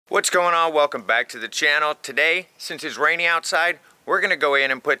What's going on? Welcome back to the channel. Today, since it's rainy outside, we're going to go in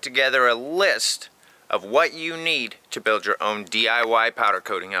and put together a list of what you need to build your own DIY powder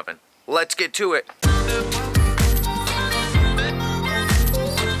coating oven. Let's get to it.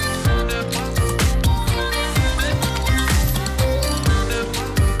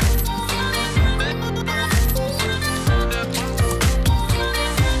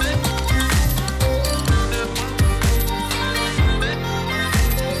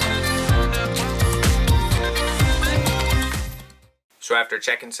 So after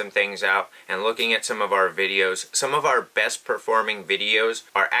checking some things out and looking at some of our videos, some of our best performing videos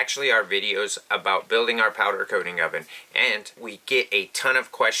are actually our videos about building our powder coating oven. And we get a ton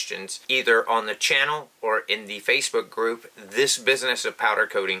of questions either on the channel or in the Facebook group, This Business of Powder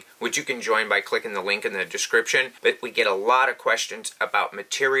Coating, which you can join by clicking the link in the description. But we get a lot of questions about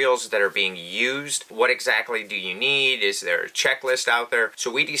materials that are being used. What exactly do you need? Is there a checklist out there? So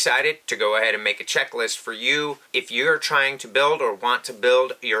we decided to go ahead and make a checklist for you if you're trying to build or want to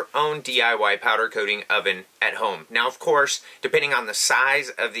build your own DIY powder coating oven at home. Now, of course, depending on the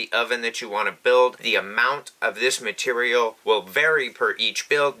size of the oven that you want to build, the amount of this material will vary per each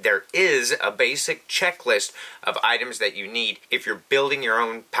build. There is a basic checklist of items that you need if you're building your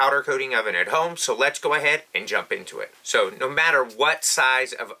own powder coating oven at home. So let's go ahead and jump into it. So no matter what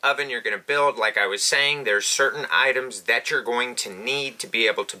size of oven you're going to build, like I was saying, there's certain items that you're going to need to be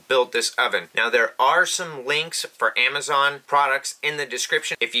able to build this oven. Now, there are some links for Amazon products in the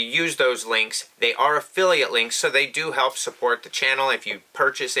description. If you use those links, they are affiliate links, so they do help support the channel if you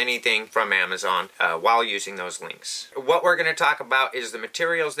purchase anything from Amazon while using those links. What we're going to talk about is the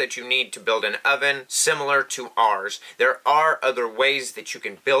materials that you need to build an oven similar to ours. There are other ways that you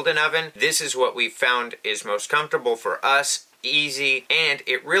can build an oven. This is what we found is most comfortable for us, easy, and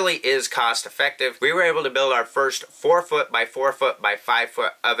it really is cost effective. We were able to build our first 4-foot by 4-foot by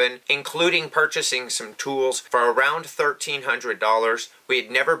 5-foot oven, including purchasing some tools, for around $1,300. We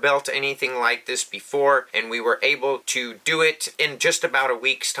had never built anything like this before, and we were able to do it in just about a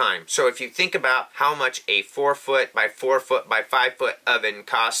week's time. So if you think about how much a 4-foot by 4-foot by 5-foot oven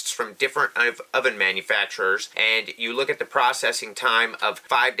costs from different oven manufacturers, and you look at the processing time of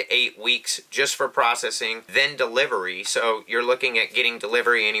 5 to 8 weeks just for processing, then delivery. So you're looking at getting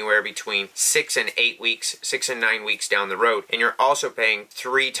delivery anywhere between 6 and 8 weeks, 6 and 9 weeks down the road, and you're also paying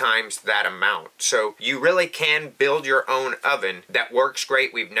 3 times that amount. So you really can build your own oven that works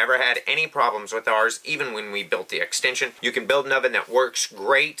great. We've never had any problems with ours, even when we built the extension. You can build an oven that works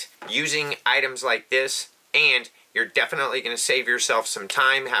great using items like this, and you're definitely going to save yourself some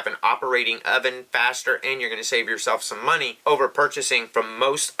time, have an operating oven faster, and you're going to save yourself some money over purchasing from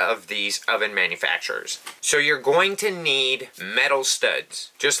most of these oven manufacturers. So you're going to need metal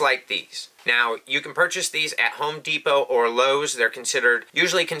studs, just like these. Now, you can purchase these at Home Depot or Lowe's. They're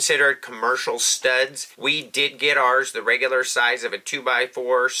usually considered commercial studs. We did get ours the regular size of a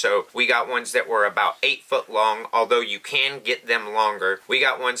 2x4, so we got ones that were about 8 foot long, although you can get them longer. We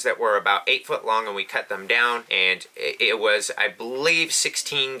got ones that were about 8 foot long, and we cut them down, and it was, I believe,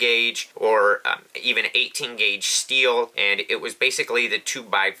 16 gauge or even 18 gauge steel, and it was basically the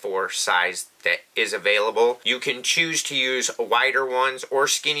 2x4 size that is available. You can choose to use wider ones or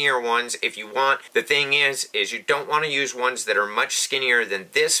skinnier ones if you want. The thing is you don't want to use ones that are much skinnier than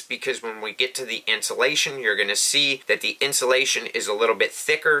this, because when we get to the insulation, you're going to see that the insulation is a little bit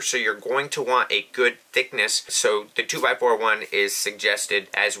thicker, so you're going to want a good thickness. So the 2x4 one is suggested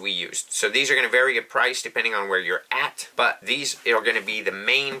as we used. So these are going to vary in price depending on where you're at, but these are going to be the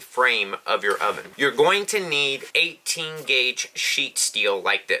main frame of your oven. You're going to need 18 gauge sheet steel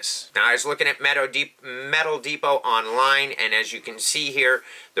like this. Now, I was looking at Metal Depot online, and as you can see here,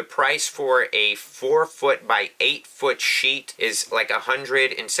 the price for a 4-foot by 8-foot sheet is like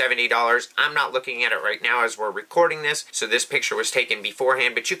 $170. I'm not looking at it right now as we're recording this, so this picture was taken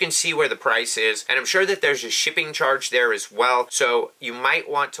beforehand, but you can see where the price is, and I'm sure that there's a shipping charge there as well. So you might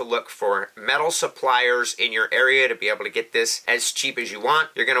want to look for metal suppliers in your area to be able to get this as cheap as you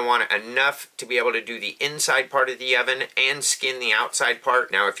want. You're going to want enough to be able to do the inside part of the oven and skin the outside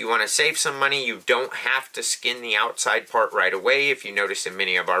part. Now, if you want to save some money, you don't have to skin the outside part right away. If you notice in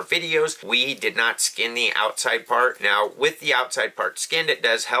many of our videos, we did not skin the outside part. Now, with the outside part skinned, it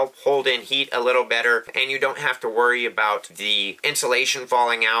does help hold in heat a little better, and you don't have to worry about the insulation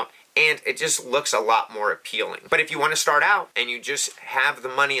falling out, and it just looks a lot more appealing. But if you want to start out and you just have the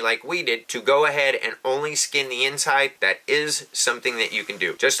money like we did to go ahead and only skin the inside, that is something that you can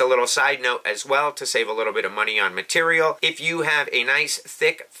do. Just a little side note as well to save a little bit of money on material. If you have a nice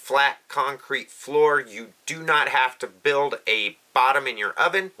thick flat concrete floor, you do not have to build a bottom in your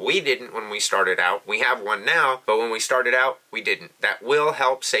oven. We didn't when we started out. We have one now, but when we started out, we didn't. That will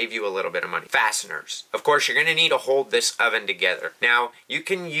help save you a little bit of money. Fasteners. Of course, you're going to need to hold this oven together. Now, you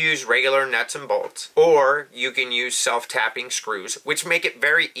can use regular nuts and bolts, or you can use self-tapping screws, which make it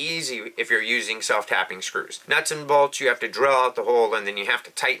very easy if you're using self-tapping screws. Nuts and bolts, you have to drill out the hole, and then you have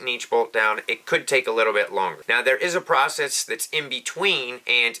to tighten each bolt down. It could take a little bit longer. Now, there is a process that's in between,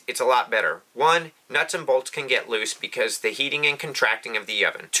 and it's a lot better. One, nuts and bolts can get loose because the heating and contracting of the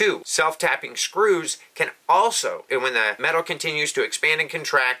oven. Two, self-tapping screws can also, when the metal continues to expand and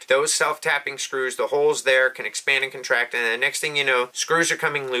contract, those self-tapping screws, the holes there can expand and contract, and the next thing you know, screws are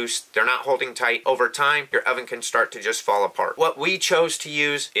coming loose, they're not holding tight. Over time, your oven can start to just fall apart. What we chose to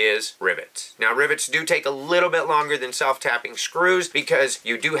use is rivets. Now, rivets do take a little bit longer than self-tapping screws because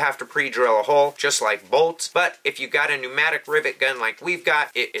you do have to pre-drill a hole, just like bolts, but if you got a pneumatic rivet gun like we've got,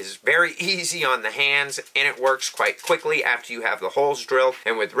 it is very easy on the hands, and it works quite quickly after you have the holes drilled.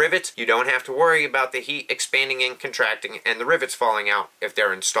 And with rivets, you don't have to worry about the heat expanding and contracting and the rivets falling out if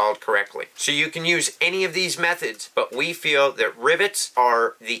they're installed correctly. So you can use any of these methods, but we feel that rivets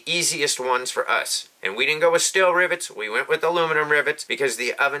are the easiest ones for us. And we didn't go with steel rivets, we went with aluminum rivets because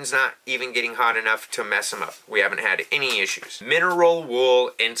the oven's not even getting hot enough to mess them up. We haven't had any issues. Mineral wool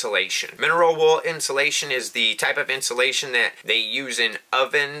insulation. Mineral wool insulation is the type of insulation that they use in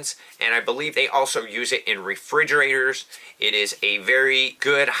ovens, and I believe they also use it in refrigerators. It is a very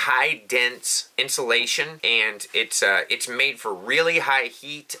good high dense insulation, and it's made for really high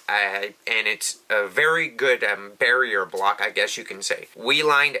heat, and it's a very good barrier block, I guess you can say. We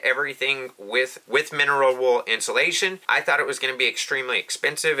lined everything with mineral wool insulation. I thought it was going to be extremely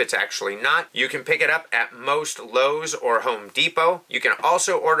expensive. It's actually not. You can pick it up at most Lowe's or Home Depot. You can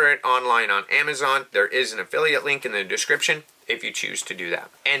also order it online on Amazon. There is an affiliate link in the description if you choose to do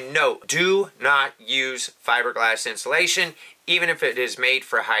that. And note, do not use fiberglass insulation. Even if it is made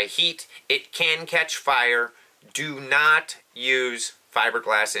for high heat, it can catch fire. Do not use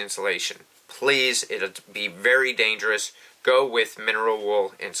fiberglass insulation. Please, it'll be very dangerous. Go with mineral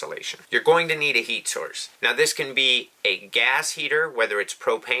wool insulation. You're going to need a heat source. Now, this can be a gas heater, whether it's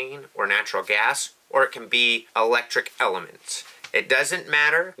propane or natural gas, or it can be electric elements. It doesn't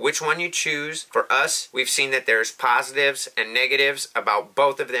matter which one you choose. For us, we've seen that there's positives and negatives about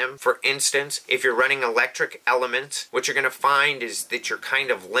both of them. For instance, if you're running electric elements, what you're going to find is that you're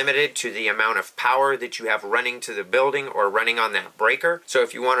kind of limited to the amount of power that you have running to the building or running on that breaker. So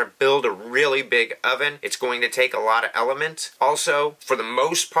if you want to build a really big oven, it's going to take a lot of elements. Also, for the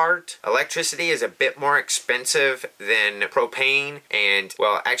most part, electricity is a bit more expensive than propane, and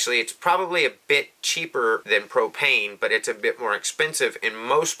well, actually it's probably a bit cheaper than propane, but it's a bit more expensive in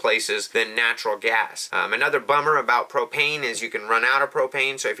most places than natural gas. Another bummer about propane is you can run out of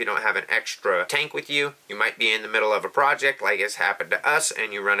propane, so if you don't have an extra tank with you, you might be in the middle of a project like it's happened to us,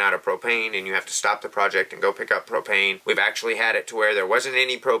 and you run out of propane and you have to stop the project and go pick up propane. We've actually had it to where there wasn't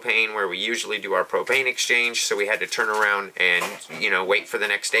any propane where we usually do our propane exchange, so we had to turn around and, you know, wait for the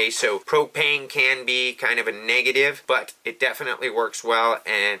next day. So propane can be kind of a negative, but it definitely works well,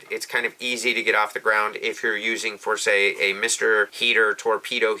 and it's kind of easy to get off the ground if you're using, for say, a Mr. heater,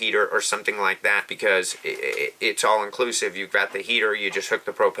 torpedo heater, or something like that, because it's all inclusive. You've got the heater, you just hook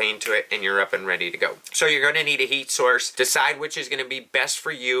the propane to it, and you're up and ready to go. So you're going to need a heat source. Decide which is going to be best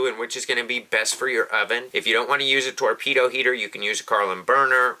for you and which is going to be best for your oven. If you don't want to use a torpedo heater, you can use a Carlin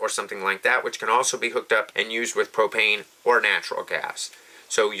burner or something like that, which can also be hooked up and used with propane or natural gas.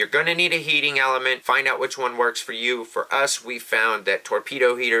 So you're going to need a heating element. Find out which one works for you. For us, we found that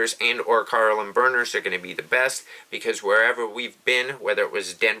torpedo heaters and or Carlin burners are going to be the best, because wherever we've been, whether it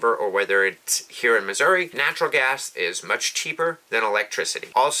was Denver or whether it's here in Missouri, natural gas is much cheaper than electricity.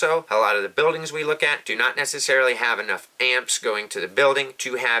 Also, a lot of the buildings we look at do not necessarily have enough amps going to the building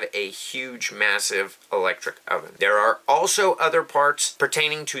to have a huge, massive electric oven. There are also other parts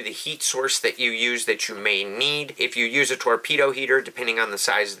pertaining to the heat source that you use that you may need. If you use a torpedo heater, depending on the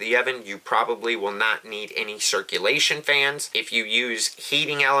size of the oven, you probably will not need any circulation fans. If you use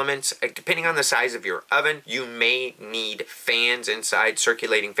heating elements, depending on the size of your oven, you may need fans inside,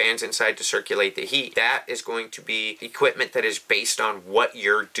 circulating fans inside to circulate the heat. That is going to be equipment that is based on what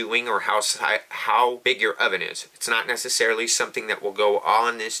you're doing or how big your oven is. It's not necessarily something that will go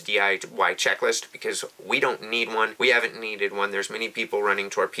on this DIY checklist, because we don't need one. We haven't needed one. There's many people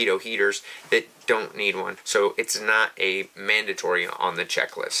running torpedo heaters that don't need one. So it's not a mandatory on the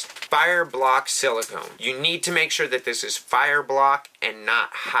checklist. Fire block silicone. You need to make sure that this is fire block and not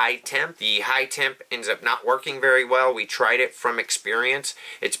high temp. The high temp ends up not working very well. We tried it from experience.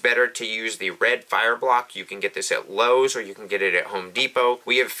 It's better to use the red fire block. You can get this at Lowe's or you can get it at Home Depot.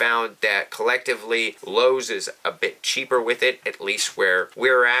 We have found that collectively Lowe's is a bit cheaper with it, at least where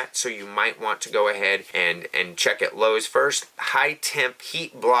we're at, so you might want to go ahead and check at Lowe's first. High temp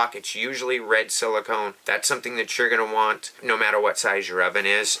heat block, it's usually red silicone. That's something that you're going to want no matter what size your oven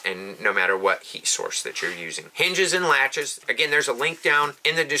is and no matter what heat source that you're using. Hinges and latches, again, there's a link down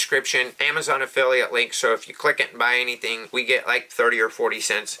in the description, Amazon affiliate link, so if you click it and buy anything, we get like 30 or 40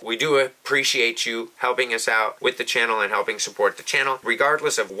 cents. We do appreciate you helping us out with the channel and helping support the channel.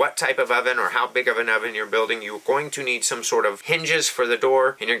 Regardless of what type of oven or how big of an oven you're building, you're going to need some sort of hinges for the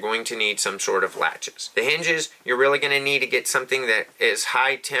door and you're going to need some sort of latches. The hinges, you're really going to need to get something that is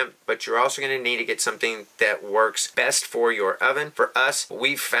high temp, but you're also going to need to get something that works best for your oven. For us,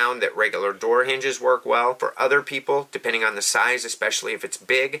 we've found that regular door hinges work well. For other people, depending on the size, especially if it's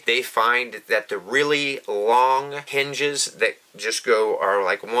big, they find that the really long hinges that just are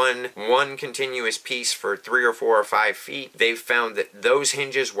like one continuous piece for 3 or 4 or 5 feet. They've found that those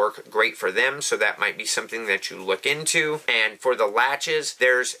hinges work great for them, so that might be something that you look into. And for the latches,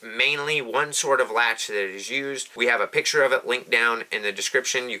 there's mainly one sort of latch that is used. We have a picture of it linked down in the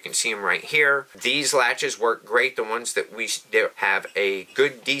description. You can see them right here. These latches work great. The ones that we have a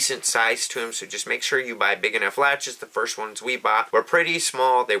good decent size to them, so just make sure you buy big enough latches. The first ones we bought were pretty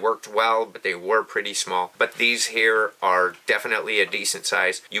small. They worked well, but they were pretty small. But these here are definitely a decent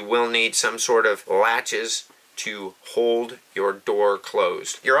size. You will need some sort of latches to hold your door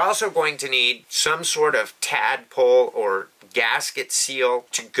closed. You're also going to need some sort of tadpole or gasket seal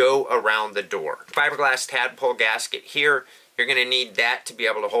to go around the door. Fiberglass tadpole gasket here. You're going to need that to be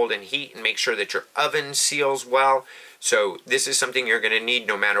able to hold in heat and make sure that your oven seals well. So this is something you're going to need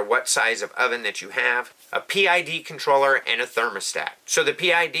no matter what size of oven that you have. A PID controller and a thermostat. So the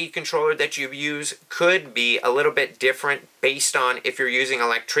PID controller that you use could be a little bit different based on if you're using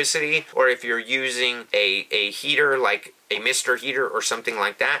electricity or if you're using a heater like a mister heater or something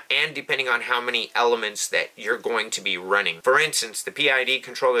like that, and depending on how many elements that you're going to be running. For instance, the PID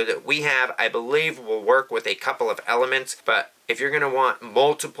controller that we have, I believe will work with a couple of elements, but if you're going to want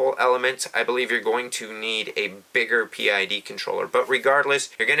multiple elements, I believe you're going to need a bigger PID controller. But regardless,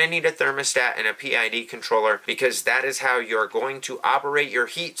 you're going to need a thermostat and a PID controller because that is how you're going to operate your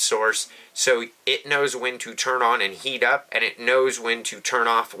heat source, so it knows when to turn on and heat up, and it knows when to turn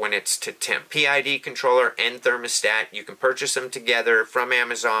off when it's to temp. PID controller and thermostat, you can purchase them together from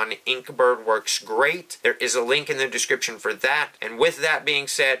Amazon. Inkbird works great. There is a link in the description for that. And with that being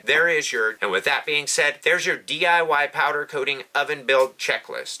said, there's your DIY powder coating oven build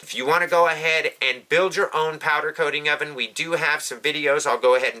checklist. If you want to go ahead and build your own powder coating oven, we do have some videos I'll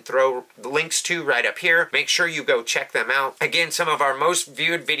go ahead and throw the links to right up here. Make sure you go check them out. Again, some of our most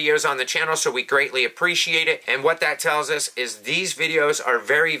viewed videos on the channel, so we greatly appreciate it. And what that tells us is these videos are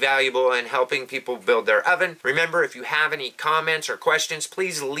very valuable in helping people build their oven. Remember, if you have any comments or questions,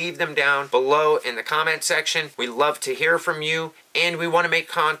 please leave them down below in the comment section. We love to hear from you, and we want to make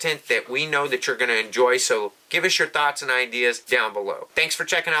content that we know that you're going to enjoy, so give us your thoughts and ideas down below. Thanks for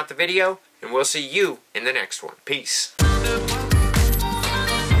checking out the video, and we'll see you in the next one. Peace.